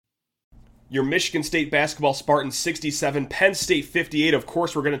Your Michigan State basketball Spartans 67, Penn State 58. Of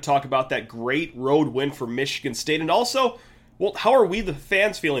course, we're going to talk about that great road win for Michigan State. And also, well, how are we, the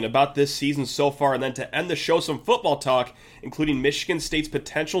fans, feeling about this season so far? And then to end the show, some football talk, including Michigan State's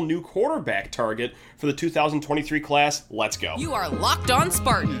potential new quarterback target for the 2023 class. Let's go. You are Locked On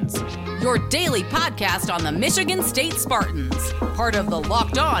Spartans, your daily podcast on the Michigan State Spartans, part of the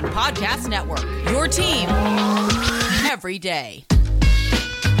Locked On Podcast Network, your team every day.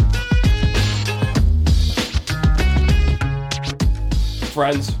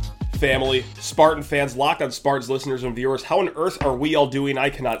 Friends, family, Spartan fans, Locked On Spartans listeners and viewers, how on earth are we all doing? I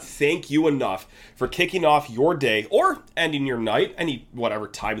cannot thank you enough for kicking off your day or ending your night, any whatever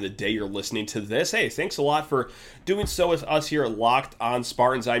time of the day you're listening to this. Hey, thanks a lot for doing so with us here at Locked On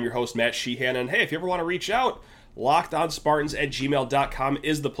Spartans. I'm your host, Matt Sheehan, and hey, if you ever want to reach out, lockedonspartans@gmail.com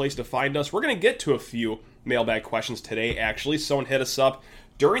is the place to find us. We're going to get to a few mailbag questions today, actually. Someone hit us up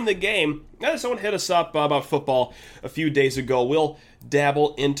during the game. Someone hit us up about football a few days ago. We'll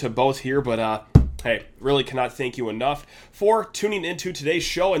dabble into both here, but hey, really cannot thank you enough for tuning into today's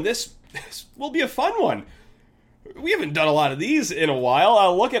show, and this will be a fun one. We haven't done a lot of these in a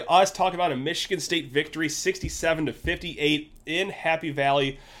while. Look at us talking about a Michigan State victory, 67-58 in Happy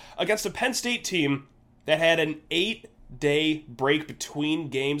Valley against a Penn State team that had an 8-day break between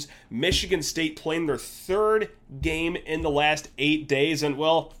games. Michigan State playing their third game in the last 8 days, and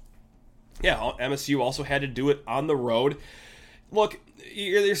well, yeah, MSU also had to do it on the road. Look,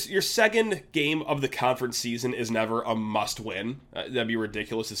 your second game of the conference season is never a must-win. That'd be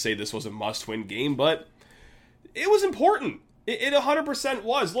ridiculous to say this was a must-win game, but it was important. It 100%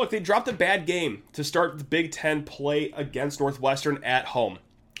 was. Look, they dropped a bad game to start the Big Ten play against Northwestern at home.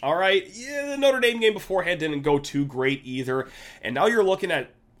 All right, yeah, the Notre Dame game beforehand didn't go too great either, and now you're looking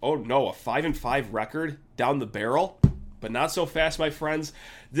at, oh no, a 5-5 record down the barrel. But not so fast, my friends.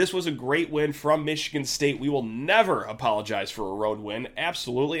 This was a great win from Michigan State. We will never apologize for a road win.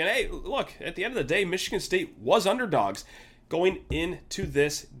 Absolutely. And hey, look, at the end of the day, Michigan State was underdogs going into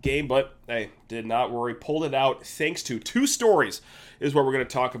this game. But hey, did not worry. Pulled it out thanks to two stories is what we're going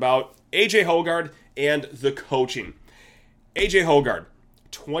to talk about. A.J. Hoggard and the coaching. A.J. Hoggard,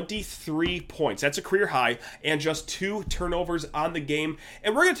 23 points. That's a career high, and just 2 turnovers on the game.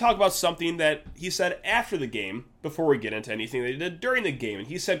 And we're going to talk about something that he said after the game, before we get into anything that he did during the game. And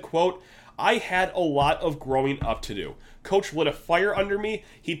he said, quote, "I had a lot of growing up to do. Coach lit a fire under me.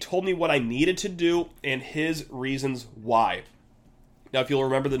 He told me what I needed to do and his reasons why." Now, if you'll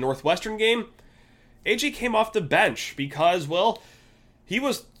remember the Northwestern game, AJ came off the bench because, well, he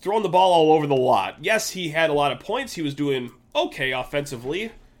was throwing the ball all over the lot. Yes, he had a lot of points. He was doing okay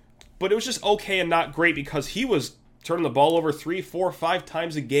offensively, but it was just okay and not great because he was turning the ball over 3, 4, 5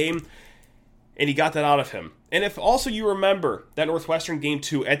 times a game, and he got that out of him. And if also you remember that Northwestern game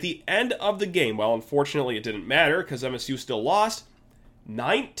 2, at the end of the game, well, unfortunately it didn't matter because MSU still lost,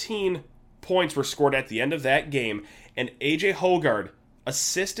 19 points were scored at the end of that game, and A.J. Hoggard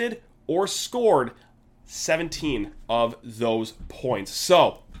assisted or scored 17 of those points.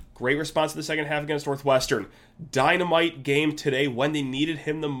 So, great response in the second half against Northwestern. Dynamite game today when they needed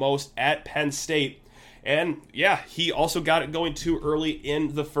him the most at Penn State. And yeah, he also got it going too early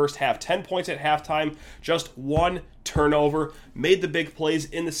in the first half. 10 points at halftime, just 1 turnover. Made the big plays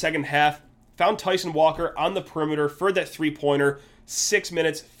in the second half. Found Tyson Walker on the perimeter for that 3-pointer. 6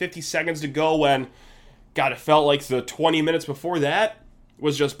 minutes, 50 seconds to go when, God, it felt like the 20 minutes before that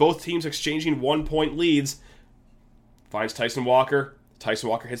was just both teams exchanging 1-point leads. Finds Tyson Walker. Tyson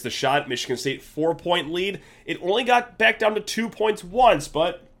Walker hits the shot. Michigan State 4-point lead. It only got back down to 2 points once,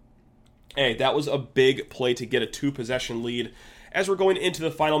 but hey, that was a big play to get a 2-possession lead as we're going into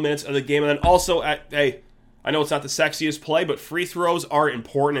the final minutes of the game. And then also, hey, I know it's not the sexiest play, but free throws are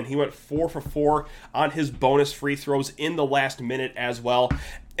important, and he went 4 for 4 on his bonus free throws in the last minute as well.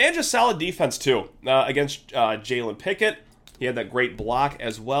 And just solid defense, too, against Jalen Pickett. He had that great block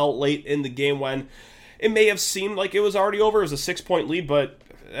as well late in the game when it may have seemed like it was already over. It was a 6-point lead, but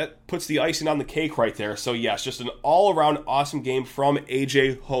that puts the icing on the cake right there. So yes, just an all-around awesome game from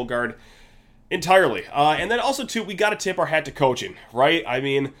A.J. Hoggard entirely. And then also, too, we got to tip our hat to coaching, right? I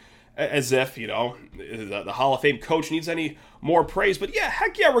mean, as if, you know, the Hall of Fame coach needs any more praise. But yeah,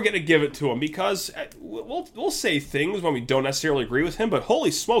 heck yeah, we're going to give it to him because we'll say things when we don't necessarily agree with him. But holy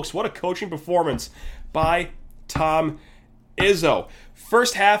smokes, what a coaching performance by Tom Izzo.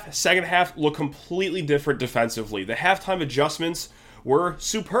 First half, second half look completely different defensively. The halftime adjustments were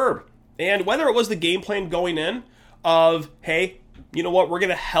superb. And whether it was the game plan going in of, hey, you know what, we're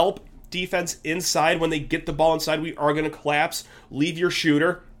going to help defense inside when they get the ball inside, we are going to collapse, leave your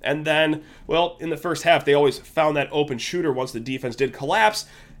shooter. And then, well, in the first half, they always found that open shooter once the defense did collapse.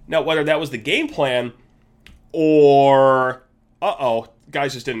 Now, whether that was the game plan or,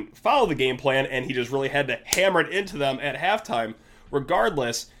 guys just didn't follow the game plan and he just really had to hammer it into them at halftime.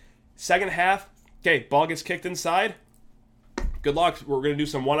 Regardless, second half, okay, ball gets kicked inside. Good luck. We're going to do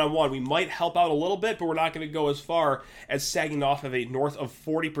some one-on-one. We might help out a little bit, but we're not going to go as far as sagging off of a north of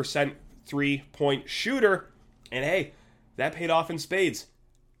 40% three-point shooter. And hey, that paid off in spades.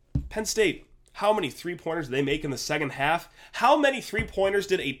 Penn State, how many three-pointers did they make in the second half? How many three-pointers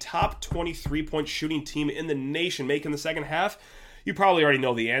did a top 20 three-point shooting team in the nation make in the second half? You probably already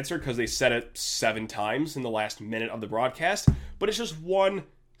know the answer because they said it 7 times in the last minute of the broadcast, but it's just one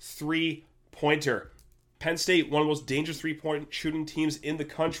three-pointer. Penn State, one of the most dangerous three-point shooting teams in the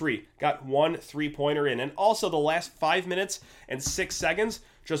country, got one three-pointer in. And also the last 5 minutes and 6 seconds,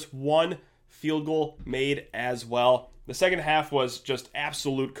 just one field goal made as well. The second half was just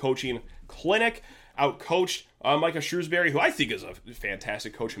absolute coaching clinic. Out-coached Micah Shrewsbury, who I think is a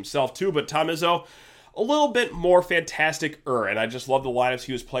fantastic coach himself too, but Tom Izzo, a little bit more fantastic-er, and I just love the lineups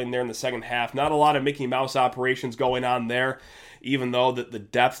he was playing there in the second half. Not a lot of Mickey Mouse operations going on there, even though the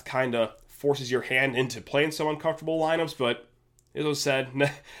depth kind of forces your hand into playing some uncomfortable lineups, but as I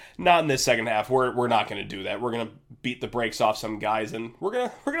said, not in this second half. We're not going to do that. We're going to beat the brakes off some guys, and we're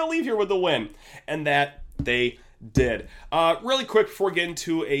gonna leave here with the win, and that they did. Really quick before we get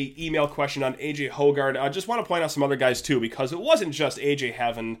into a email question on AJ Hoggard, I just want to point out some other guys too, because it wasn't just AJ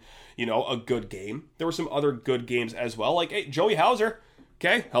having a good game. There were some other good games as well, like Joey Hauser.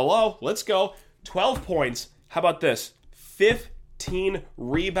 Okay, hello, let's go. 12 points. How about this? 15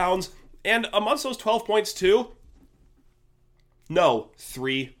 rebounds. And amongst those 12 points, too, no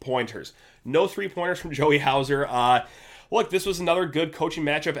three-pointers. No three-pointers from Joey Hauser. Look, this was another good coaching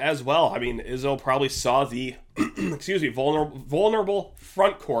matchup as well. I mean, Izzo probably saw the vulnerable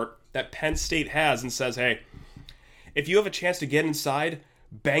front court that Penn State has and says, hey, if you have a chance to get inside,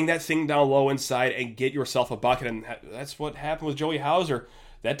 bang that thing down low inside and get yourself a bucket. And that's what happened with Joey Hauser.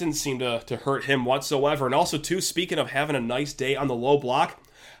 That didn't seem to hurt him whatsoever. And also, too, speaking of having a nice day on the low block,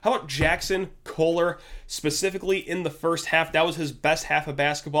 how about Jackson Kohler, specifically in the first half? That was his best half of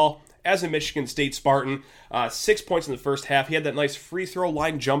basketball as a Michigan State Spartan. 6 points in the first half. He had that nice free throw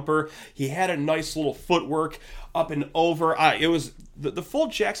line jumper. He had a nice little footwork up and over. It was the full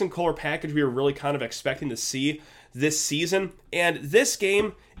Jackson Kohler package we were really kind of expecting to see this season. And this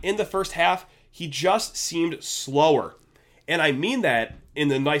game, in the first half, he just seemed slower. And I mean that in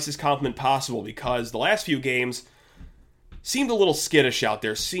the nicest compliment possible, because the last few games seemed a little skittish out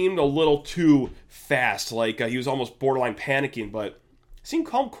there, seemed a little too fast, like he was almost borderline panicking, but seemed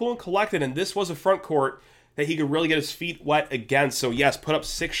calm, cool, and collected, and this was a front court that he could really get his feet wet against. So yes, put up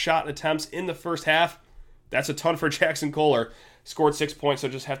 6 shot attempts in the first half. That's a ton for Jackson Kohler. Scored 6 points, so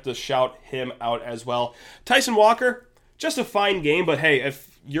just have to shout him out as well. Tyson Walker, just a fine game, but hey,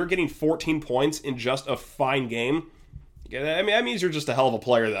 if you're getting 14 points in just a fine game, I mean, that means you're just a hell of a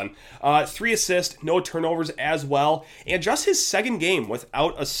player then. 3 assists, no turnovers as well. And just his second game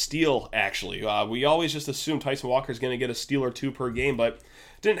without a steal, actually. We always just assume Tyson Walker is going to get a steal or 2 per game, but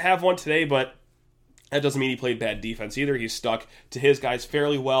didn't have one today, but that doesn't mean he played bad defense either. He stuck to his guys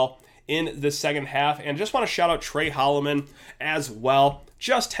fairly well in the second half. And just want to shout out Trey Holloman as well.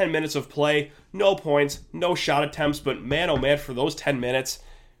 Just 10 minutes of play, no points, no shot attempts, but man, oh man, for those 10 minutes,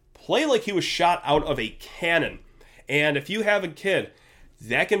 play like he was shot out of a cannon. And if you have a kid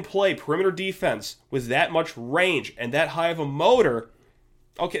that can play perimeter defense with that much range and that high of a motor,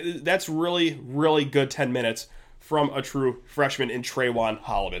 okay, that's really, really good 10 minutes from a true freshman in Trayvon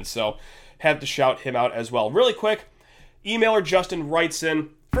Holloman. So have to shout him out as well. Really quick, emailer Justin writes in,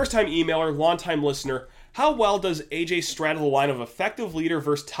 first-time emailer, long-time listener, how well does AJ straddle the line of effective leader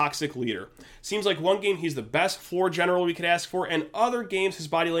versus toxic leader? Seems like one game he's the best floor general we could ask for, and other games his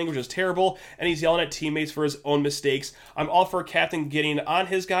body language is terrible, and he's yelling at teammates for his own mistakes. I'm all for a captain getting on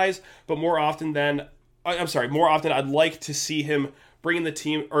his guys, but more often I'd like to see him bringing the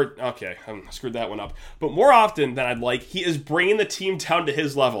team, I screwed that one up. But more often than I'd like, he is bringing the team down to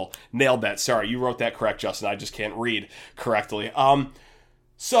his level. Nailed that. Sorry, you wrote that correct, Justin. I just can't read correctly.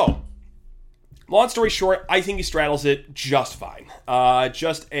 Long story short, I think he straddles it just fine.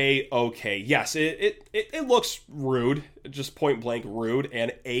 Just a-okay. Yes, it looks rude, just point blank rude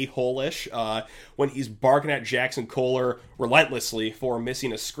and a-hole-ish when he's barking at Jackson Kohler relentlessly for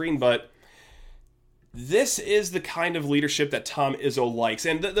missing a screen, but this is the kind of leadership that Tom Izzo likes.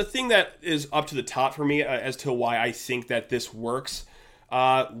 And the thing that is up to the top for me as to why I think that this works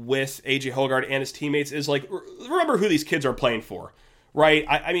with AJ Hoggard and his teammates is, like, remember who these kids are playing for. Right?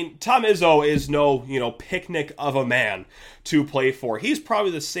 I mean, Tom Izzo is no, picnic of a man to play for. He's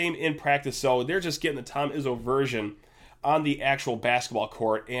probably the same in practice, so they're just getting the Tom Izzo version on the actual basketball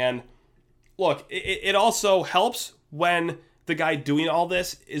court. And look, it also helps when the guy doing all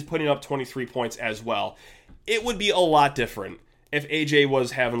this is putting up 23 points as well. It would be a lot different if AJ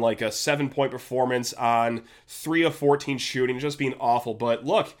was having like a 7-point performance on 3 of 14 shooting, just being awful. But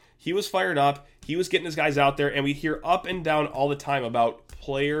look, he was fired up. He was getting his guys out there, and we hear up and down all the time about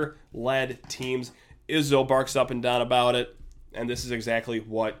player-led teams. Izzo barks up and down about it, and this is exactly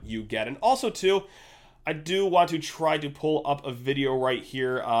what you get. And also, too, I do want to try to pull up a video right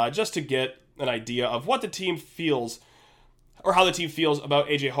here just to get an idea of what the team feels, or how the team feels about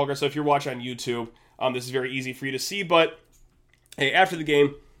AJ Hoggard. So if you're watching on YouTube, this is very easy for you to see, but hey, after the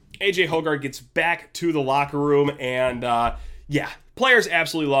game, AJ Hoggard gets back to the locker room, and players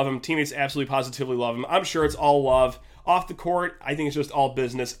absolutely love him. Teammates absolutely positively love him. I'm sure it's all love. Off the court, I think it's just all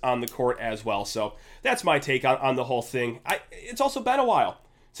business on the court as well. So that's my take on the whole thing. It's also been a while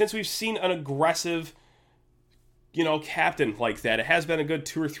since we've seen an aggressive, captain like that. It has been a good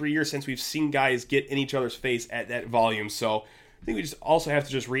 2 or 3 years since we've seen guys get in each other's face at that volume. So I think we just also have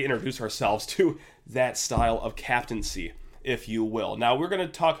to just reintroduce ourselves to that style of captaincy, if you will. Now, we're going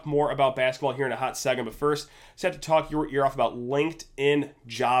to talk more about basketball here in a hot second, but first, just have to talk your ear off about LinkedIn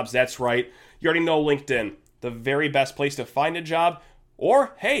Jobs. That's right. You already know LinkedIn, the very best place to find a job,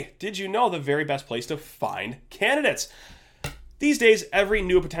 or, hey, did you know the very best place to find candidates? These days, every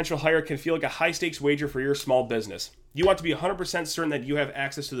new potential hire can feel like a high-stakes wager for your small business. You want to be 100% certain that you have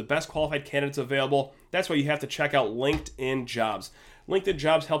access to the best qualified candidates available. That's why you have to check out LinkedIn Jobs. LinkedIn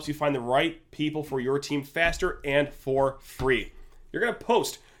Jobs helps you find the right people for your team faster and for free. You're going to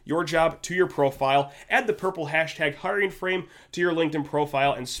post your job to your profile, add the purple hashtag hiring frame to your LinkedIn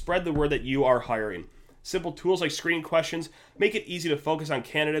profile, and spread the word that you are hiring. Simple tools like screening questions make it easy to focus on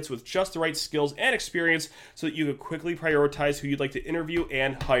candidates with just the right skills and experience so that you can quickly prioritize who you'd like to interview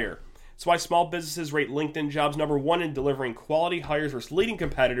and hire. That's why small businesses rate LinkedIn Jobs number 1 in delivering quality hires versus leading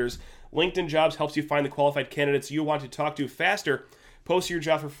competitors. LinkedIn Jobs helps you find the qualified candidates you want to talk to faster. Post your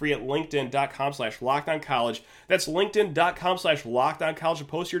job for free at linkedin.com/lockedoncollege. That's linkedin.com/lockedoncollege to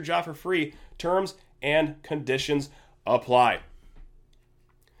post your job for free. Terms and conditions apply.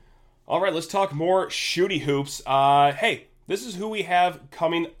 All right, let's talk more shooty hoops. Hey, this is who we have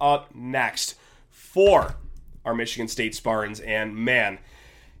coming up next for our Michigan State Spartans. And man,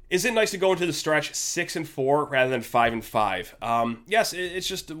 is it nice to go into the stretch 6-4 rather than 5-5? Yes, it's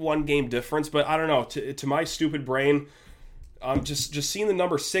just a 1-game difference, but I don't know. To my stupid brain, just seeing the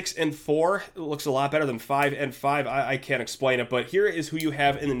number 6-4 looks a lot better than 5-5. I can't explain it, but here is who you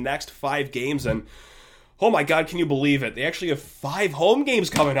have in the next 5 games, and oh my God, can you believe it? They actually have 5 home games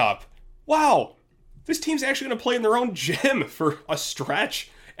coming up. Wow, this team's actually going to play in their own gym for a stretch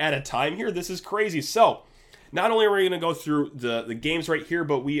at a time here. This is crazy. So, not only are we going to go through the games right here,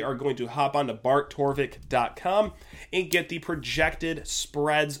 but we are going to hop on to barttorvik.com and get the projected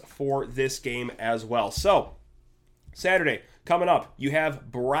spreads for this game as well. So, Saturday, coming up, you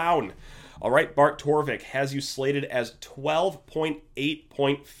have Brown. All right, Bart Torvik has you slated as 12.8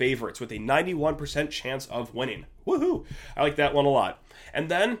 point favorites with a 91% chance of winning. Woohoo! I like that one a lot. And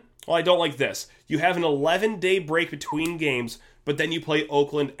then, well, I don't like this. You have an 11-day break between games, but then you play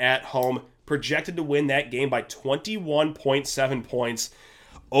Oakland at home, projected to win that game by 21.7 points.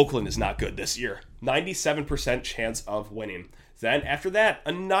 Oakland is not good this year. 97% chance of winning. Then, after that,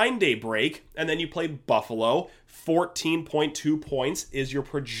 a 9-day break, and then you play Buffalo. 14.2 points is your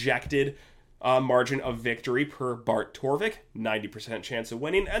projected margin of victory per Bart Torvik. 90% chance of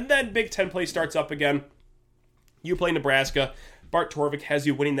winning. And then Big Ten play starts up again. You play Nebraska. Bart Torvik has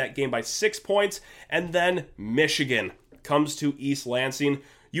you winning that game by 6 points. And then Michigan comes to East Lansing.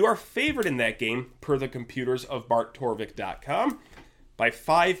 You are favored in that game, per the computers of barttorvik.com, by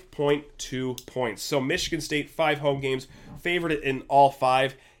 5.2 points. So Michigan State, 5 home games, favored in all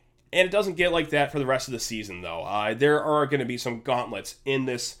 5. And it doesn't get like that for the rest of the season, though. There are going to be some gauntlets in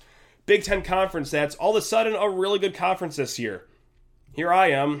this Big Ten conference that's all of a sudden a really good conference this year. Here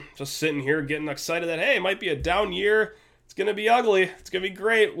I am, just sitting here getting excited that, hey, it might be a down year. It's going to be ugly. It's going to be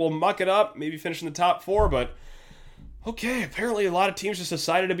great. We'll muck it up, maybe finish in the top 4, but okay, apparently a lot of teams just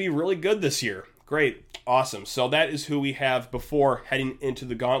decided to be really good this year. Great. Awesome. So that is who we have before heading into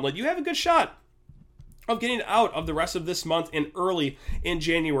the gauntlet. You have a good shot of getting out of the rest of this month and early in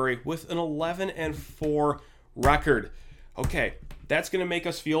January with an 11-4 record. Okay, that's going to make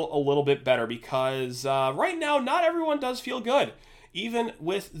us feel a little bit better because right now, not everyone does feel good, even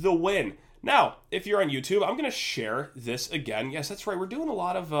with the win. Now, if you're on YouTube, I'm going to share this again. Yes, that's right. We're doing a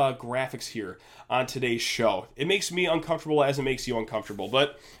lot of graphics here on today's show. It makes me uncomfortable as it makes you uncomfortable.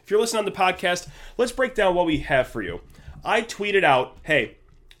 But if you're listening on the podcast, let's break down what we have for you. I tweeted out, hey,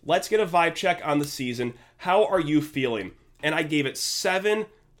 let's get a vibe check on the season. How are you feeling? And I gave it 7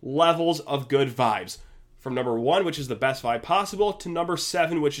 levels of good vibes. From number 1, which is the best vibe possible, to number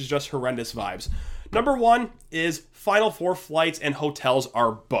 7, which is just horrendous vibes. Number 1 is Final Four flights and hotels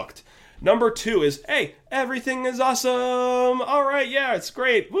are booked. Number 2 is, hey, everything is awesome. All right, yeah, it's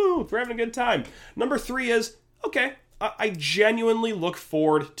great. Woo, we're having a good time. Number 3 is, okay, I genuinely look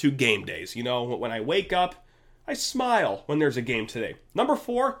forward to game days. You know, when I wake up, I smile when there's a game today. Number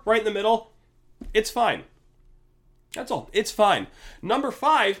 4, right in the middle, it's fine. That's all. It's fine. Number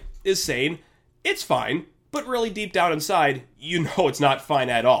 5 is saying, it's fine, but really deep down inside, you know it's not fine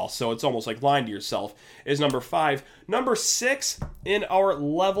at all. So it's almost like lying to yourself, is number 5. Number 6 in our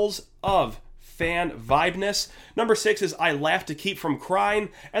levels of fan vibeness. Number 6 is I laugh to keep from crying.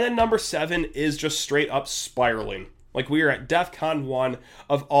 And then number 7 is just straight up spiraling. Like we are at DEFCON 1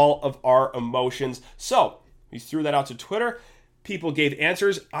 of all of our emotions. So we threw that out to Twitter. People gave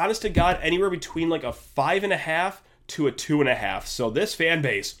answers, honest to God, anywhere between like a 5.5 to a 2.5. So this fan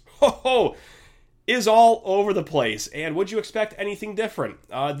base, is all over the place. And would you expect anything different?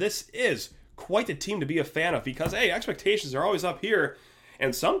 This is quite the team to be a fan of because, hey, expectations are always up here.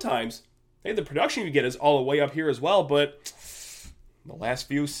 And sometimes, hey, the production you get is all the way up here as well. But the last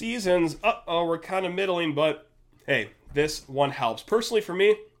few seasons, we're kind of middling. But, hey, this one helps. Personally, for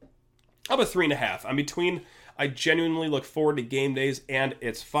me, I'm a 3.5. I'm between I genuinely look forward to game days and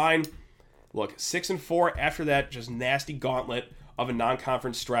it's fine. Look, 6-4 after that just nasty gauntlet of a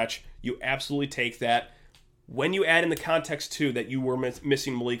non-conference stretch. You absolutely take that. When you add in the context, too, that you were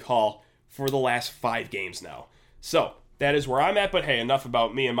missing Malik Hall for the last 5 games now. So, that is where I'm at. But hey, enough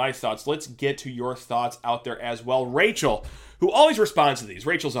about me and my thoughts. Let's get to your thoughts out there as well. Rachel, who always responds to these.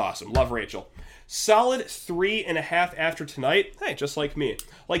 Rachel's awesome. Love Rachel. Solid 3.5 after tonight. Hey, just like me.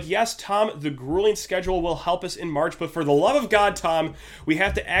 Like, yes, Tom, the grueling schedule will help us in March, but for the love of God, Tom, we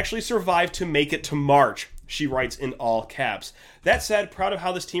have to actually survive to make it to March, she writes in all caps. That said, proud of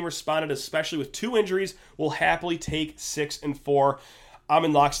how this team responded, especially with 2 injuries. We'll happily take 6-4. I'm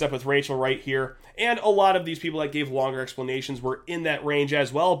in lockstep with Rachel right here. And a lot of these people that gave longer explanations were in that range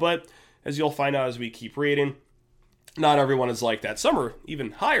as well, but as you'll find out as we keep reading, not everyone is like that. Some are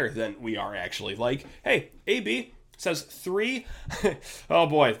even higher than we are, actually. Like, hey, AB says 3. Oh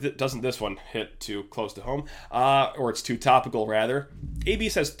boy, doesn't this one hit too close to home? Or it's too topical, rather. AB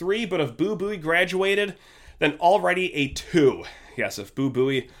says 3, but if Boo Buie graduated, then already a 2. Yes, if Boo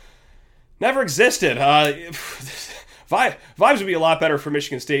Buie never existed. Vibes would be a lot better for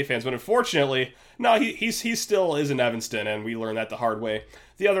Michigan State fans, but unfortunately, no, he still is in Evanston, and we learned that the hard way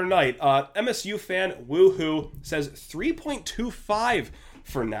the other night. MSU fan Woohoo says 3.25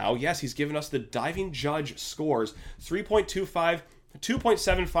 for now. Yes, he's given us the diving judge scores. 3.25,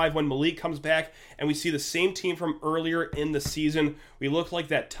 2.75 when Malik comes back, and we see the same team from earlier in the season. We look like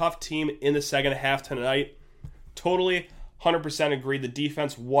that tough team in the second half tonight. Totally, 100% agree. The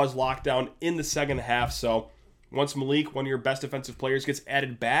defense was locked down in the second half, so once Malik, one of your best defensive players, gets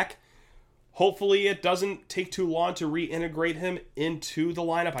added back, hopefully it doesn't take too long to reintegrate him into the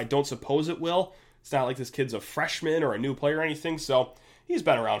lineup. I don't suppose it will. It's not like this kid's a freshman or a new player or anything, so he's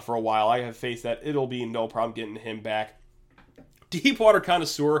been around for a while. I have faith that it'll be no problem getting him back. Deepwater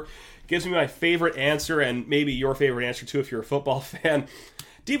Connoisseur gives me my favorite answer, and maybe your favorite answer too if you're a football fan.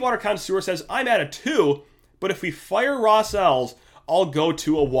 Deepwater Connoisseur says, I'm at a 2, but if we fire Ross Els, I'll go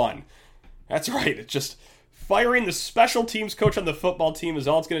to a 1. That's right, it's just firing the special teams coach on the football team is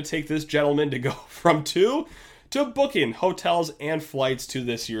all it's going to take this gentleman to go from 2 to booking hotels and flights to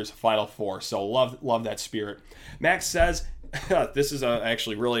this year's Final Four. So love that spirit. Max says, this is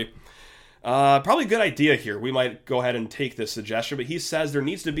actually really probably a good idea here. We might go ahead and take this suggestion, but he says there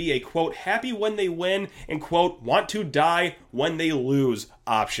needs to be a, quote, happy when they win and, quote, want to die when they lose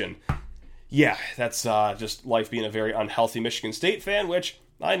option. Yeah, that's just life being a very unhealthy Michigan State fan, which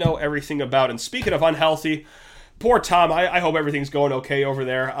I know everything about. And speaking of unhealthy, poor Tom, I hope everything's going okay over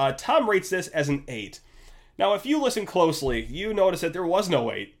there. Tom rates this as an 8. Now, if you listen closely, you notice that there was no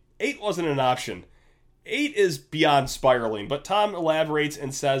 8. 8 wasn't an option. 8 is beyond spiraling, but Tom elaborates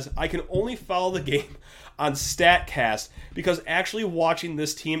and says, I can only follow the game on StatCast because actually watching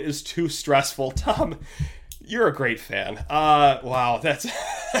this team is too stressful. Tom, you're a great fan. Wow,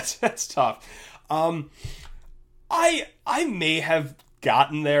 that's tough. I may have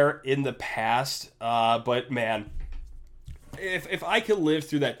gotten there in the past, but man, if I could live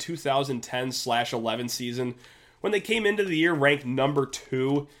through that 2010/11 season when they came into the year ranked number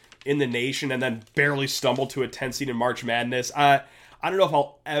 2 in the nation and then barely stumbled to a 10 seed in March Madness, I don't know if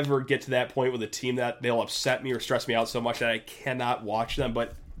I'll ever get to that point with a team that they'll upset me or stress me out so much that I cannot watch them,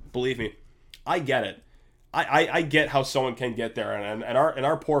 but believe me, I get it. I get how someone can get there, and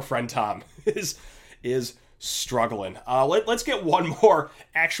our poor friend Tom is struggling. Let's get one more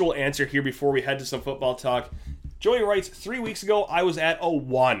actual answer here before we head to some football talk. Joey writes, 3 weeks ago, I was at a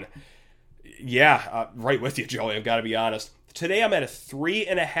 1. Yeah, right with you, Joey. I've got to be honest. Today, I'm at a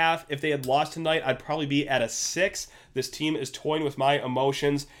 3.5. If they had lost tonight, I'd probably be at a 6. This team is toying with my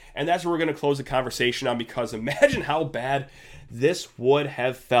emotions, and that's what we're going to close the conversation on, because imagine how bad this would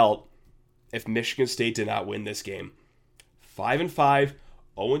have felt if Michigan State did not win this game. 5-5,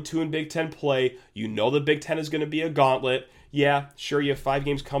 0-2 in Big Ten play. You know the Big Ten is going to be a gauntlet. Yeah, sure, you have 5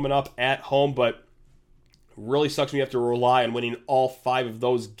 games coming up at home, but really sucks when you have to rely on winning all 5 of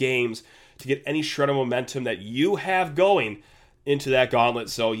those games to get any shred of momentum that you have going into that gauntlet.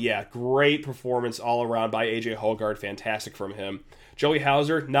 So yeah, great performance all around by AJ Hoggard. Fantastic from him. Joey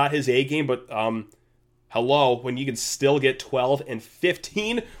Hauser, not his A game, but hello, when you can still get 12 and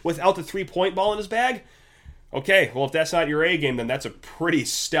 15 without the 3-point ball in his bag? Okay, well, if that's not your A game, then that's a pretty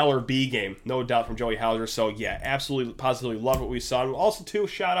stellar B game, no doubt, from Joey Hauser. So yeah, absolutely, positively love what we saw. And also, too,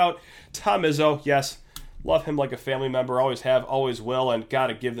 shout out Tom Izzo. Yes, love him like a family member. Always have, always will, and got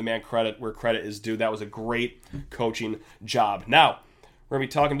to give the man credit where credit is due. That was a great coaching job. Now, we're going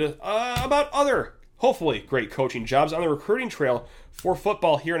to be talking about other, hopefully, great coaching jobs on the recruiting trail for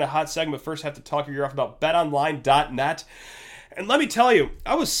football here in a hot segment. But first, I have to talk your ear off about betonline.net. And let me tell you,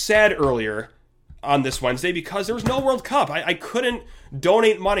 I was sad earlier on this Wednesday because there was no World Cup. I couldn't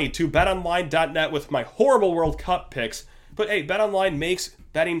donate money to betonline.net with my horrible World Cup picks. But hey, BetOnline makes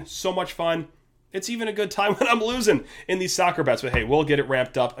betting so much fun. It's even a good time when I'm losing in these soccer bets. But hey, we'll get it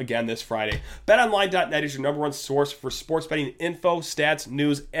ramped up again this Friday. BetOnline.net is your number one source for sports betting info, stats,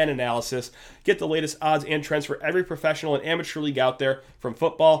 news, and analysis. Get the latest odds and trends for every professional and amateur league out there, from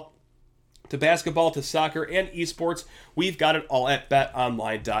football to basketball to soccer and esports. We've got it all at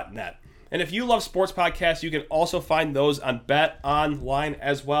BetOnline.net. And if you love sports podcasts, you can also find those on BetOnline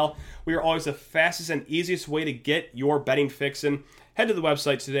as well. We are always the fastest and easiest way to get your betting fixin'. Head to the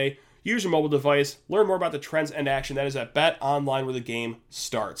website today. Use your mobile device. Learn more about the trends and action. That is at BetOnline, where the game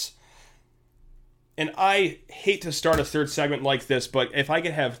starts. And I hate to start a third segment like this, but if I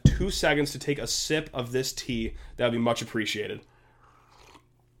could have 2 seconds to take a sip of this tea, that would be much appreciated.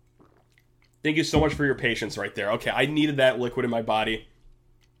 Thank you so much for your patience right there. Okay, I needed that liquid in my body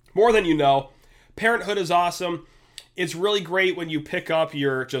more than you know. Parenthood is awesome. It's really great when you pick up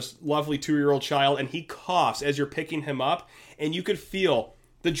your just lovely 2-year-old child and he coughs as you're picking him up, and you could feel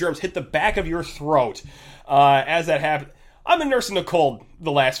the germs hit the back of your throat as that happened. I've been nursing a cold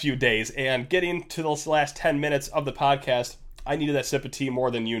the last few days, and getting to those last 10 minutes of the podcast, I needed that sip of tea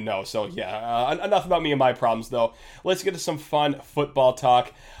more than you know. So yeah, enough about me and my problems, though. Let's get to some fun football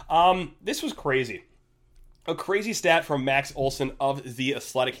talk. This was crazy. A crazy stat from Max Olson of The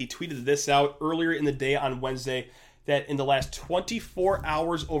Athletic. He tweeted this out earlier in the day on Wednesday, that in the last 24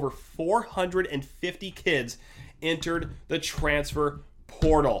 hours, over 450 kids entered the transfer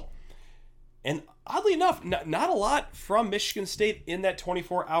portal. And oddly enough, not a lot from Michigan State in that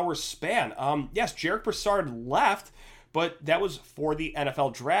 24-hour span. Yes, Jarek Broussard left, but that was for the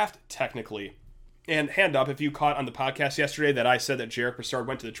NFL draft, technically. And hand up if you caught on the podcast yesterday that I said that Jarek Broussard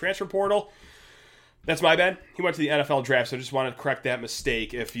went to the transfer portal. That's my bad. He went to the NFL draft, so I just wanted to correct that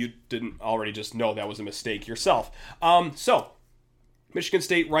mistake if you didn't already just know that was a mistake yourself. So, Michigan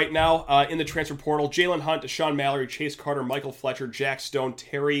State right now in the transfer portal, Jalen Hunt, Deshaun Mallory, Chase Carter, Michael Fletcher, Jack Stone,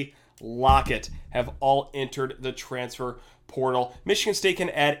 Terry Lockett have all entered the transfer portal. Michigan State can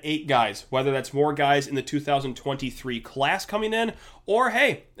add 8 guys, whether that's more guys in the 2023 class coming in, or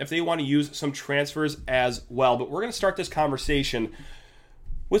hey, if they want to use some transfers as well. But we're going to start this conversation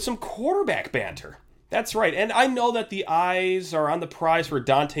with some quarterback banter. That's right, and I know that the eyes are on the prize for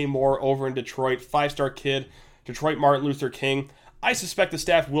Dante Moore over in Detroit, 5-star kid, Detroit Martin Luther King. I suspect the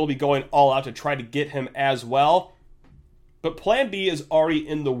staff will be going all out to try to get him as well. But Plan B is already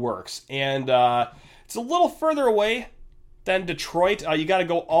in the works. And it's a little further away than Detroit. You got to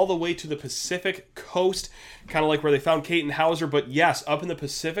go all the way to the Pacific Coast, kind of like where they found Katin Hauser. But yes, up in the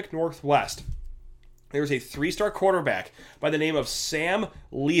Pacific Northwest, there's a 3-star quarterback by the name of Sam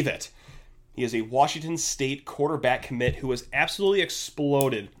Leavitt. He is a Washington State quarterback commit who has absolutely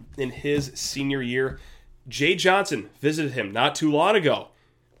exploded in his senior year. Jay Johnson visited him not too long ago.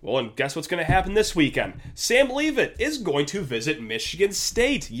 Well, and guess what's going to happen this weekend? Sam Leavitt is going to visit Michigan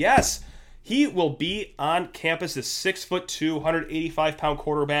State. Yes, he will be on campus, this 6'2", 185-pound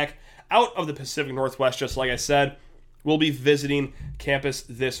quarterback out of the Pacific Northwest, just like I said, will be visiting campus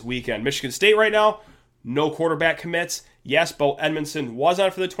this weekend. Michigan State right now, no quarterback commits. Yes, Bo Edmondson was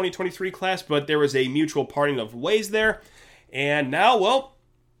on for the 2023 class, but there was a mutual parting of ways there. And now, well,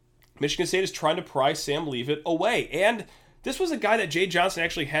 Michigan State is trying to pry Sam Leavitt away. And this was a guy that Jay Johnson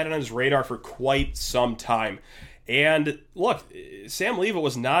actually had on his radar for quite some time. And look, Sam Leavitt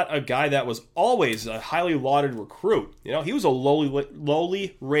was not a guy that was always a highly lauded recruit. You know, he was a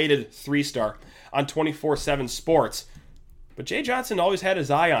lowly rated 3-star on 24/7 Sports. But Jay Johnson always had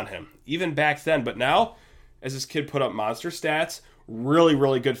his eye on him, even back then. But now, as this kid put up monster stats, really,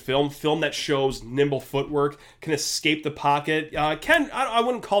 really good film that shows nimble footwork, can escape the pocket. I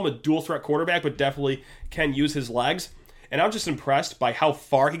wouldn't call him a dual threat quarterback, but definitely can use his legs. And I'm just impressed by how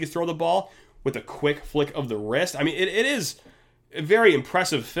far he can throw the ball with a quick flick of the wrist. I mean, it is a very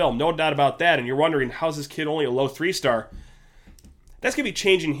impressive film, no doubt about that. And you're wondering, how's this kid only a low 3-star? That's going to be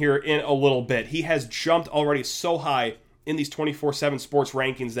changing here in a little bit. He has jumped already so high in these 24/7 Sports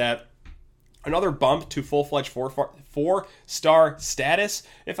rankings that another bump to full-fledged 4-star status,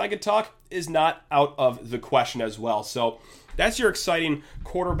 if I could talk, is not out of the question as well. So that's your exciting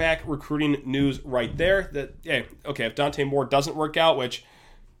quarterback recruiting news right there. That, yeah, okay, if Dante Moore doesn't work out, which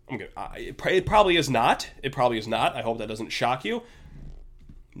it probably is not. It probably is not. I hope that doesn't shock you.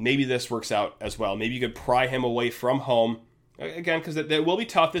 Maybe this works out as well. Maybe you could pry him away from home. Again, because that will be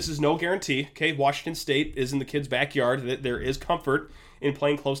tough. This is no guarantee. Okay, Washington State is in the kid's backyard. There is comfort in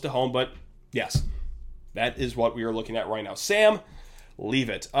playing close to home. But yes, that is what we are looking at right now. Sam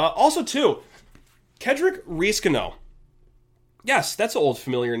Leavitt. Also, too, Kedrick Reeskino. Yes, that's an old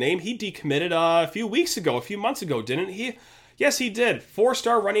familiar name. He decommitted a few months ago, didn't he? Yes, he did.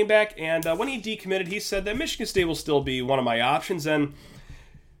 4-star running back, and when he decommitted, he said that Michigan State will still be one of my options. And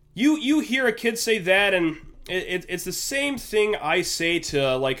you hear a kid say that, and it's the same thing I say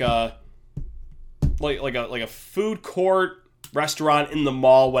to like a food court restaurant in the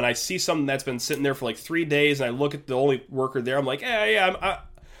mall when I see something that's been sitting there for like 3 days, and I look at the only worker there. I'm like, I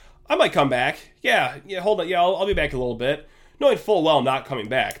might come back. Yeah, hold on. Yeah, I'll be back a little bit. Knowing full well I'm not coming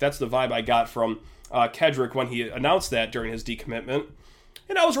back. That's the vibe I got from Kedrick when he announced that during his decommitment.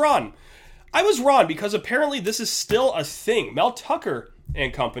 And I was wrong. I was wrong because apparently this is still a thing. Mel Tucker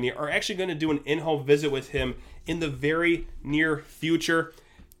and company are actually going to do an in-home visit with him in the very near future.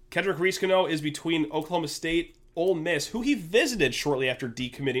 Kedrick Reeskino is between Oklahoma State, Ole Miss, who he visited shortly after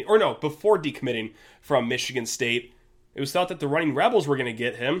before decommitting from Michigan State. It was thought that the Running Rebels were going to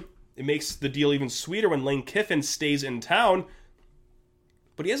get him. It makes the deal even sweeter when Lane Kiffin stays in town.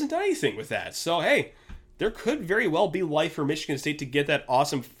 But he hasn't done anything with that. So, hey, there could very well be life for Michigan State to get that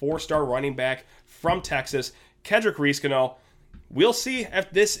awesome 4-star running back from Texas, Kedrick Reeskino. We'll see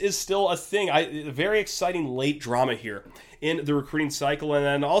if this is still a thing. Very exciting late drama here in the recruiting cycle. And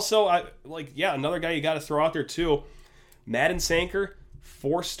then also, another guy you got to throw out there too. Madden Sanker,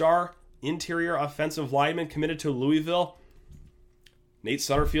 4-star interior offensive lineman committed to Louisville. Nate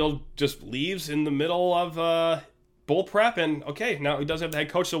Sutterfield just leaves in the middle of bowl prep, and okay, now he does have the head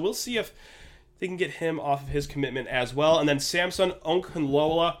coach, so we'll see if they can get him off of his commitment as well. And then Samson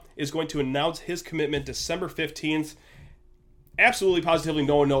Okunlola is going to announce his commitment December 15th. Absolutely, positively,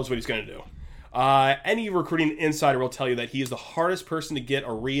 no one knows what he's going to do. Any recruiting insider will tell you that he is the hardest person to get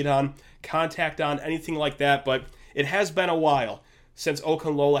a read on, contact on, anything like that, but it has been a while since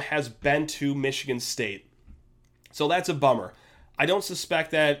Okunlola has been to Michigan State. So that's a bummer. I don't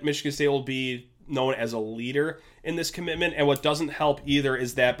suspect that Michigan State will be known as a leader in this commitment, and what doesn't help either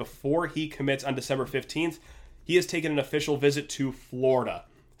is that before he commits on December 15th, he has taken an official visit to Florida.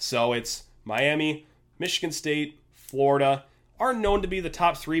 So it's Miami, Michigan State, Florida, are known to be the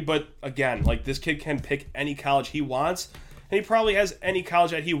top 3, but again, this kid can pick any college he wants, and he probably has any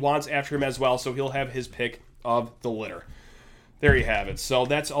college that he wants after him as well, so he'll have his pick of the litter. There you have it. So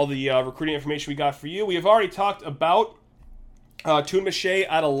that's all the recruiting information we got for you. We have already talked about Tunmiche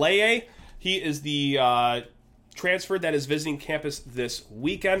Adeleye. He is the transfer that is visiting campus this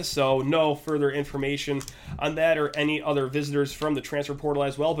weekend, so no further information on that or any other visitors from the transfer portal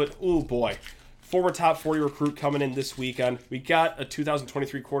as well. But, oh boy, former top 40 recruit coming in this weekend. We got a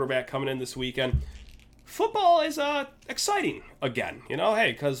 2023 quarterback coming in this weekend. Football is exciting again,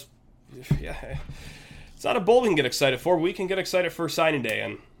 hey, because it's not a bowl we can get excited for. We can get excited for signing day,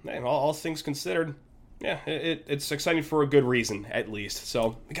 and man, all things considered, yeah, it's exciting for a good reason, at least.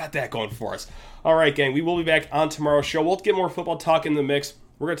 So we got that going for us. All right, gang, we will be back on tomorrow's show. We'll get more football talk in the mix.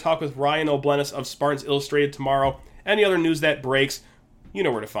 We're going to talk with Ryan O'Blennis of Spartans Illustrated tomorrow. Any other news that breaks, you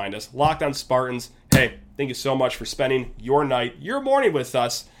know where to find us. Locked On Spartans. Hey, thank you so much for spending your night, your morning with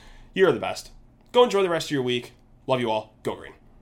us. You're the best. Go enjoy the rest of your week. Love you all. Go Green.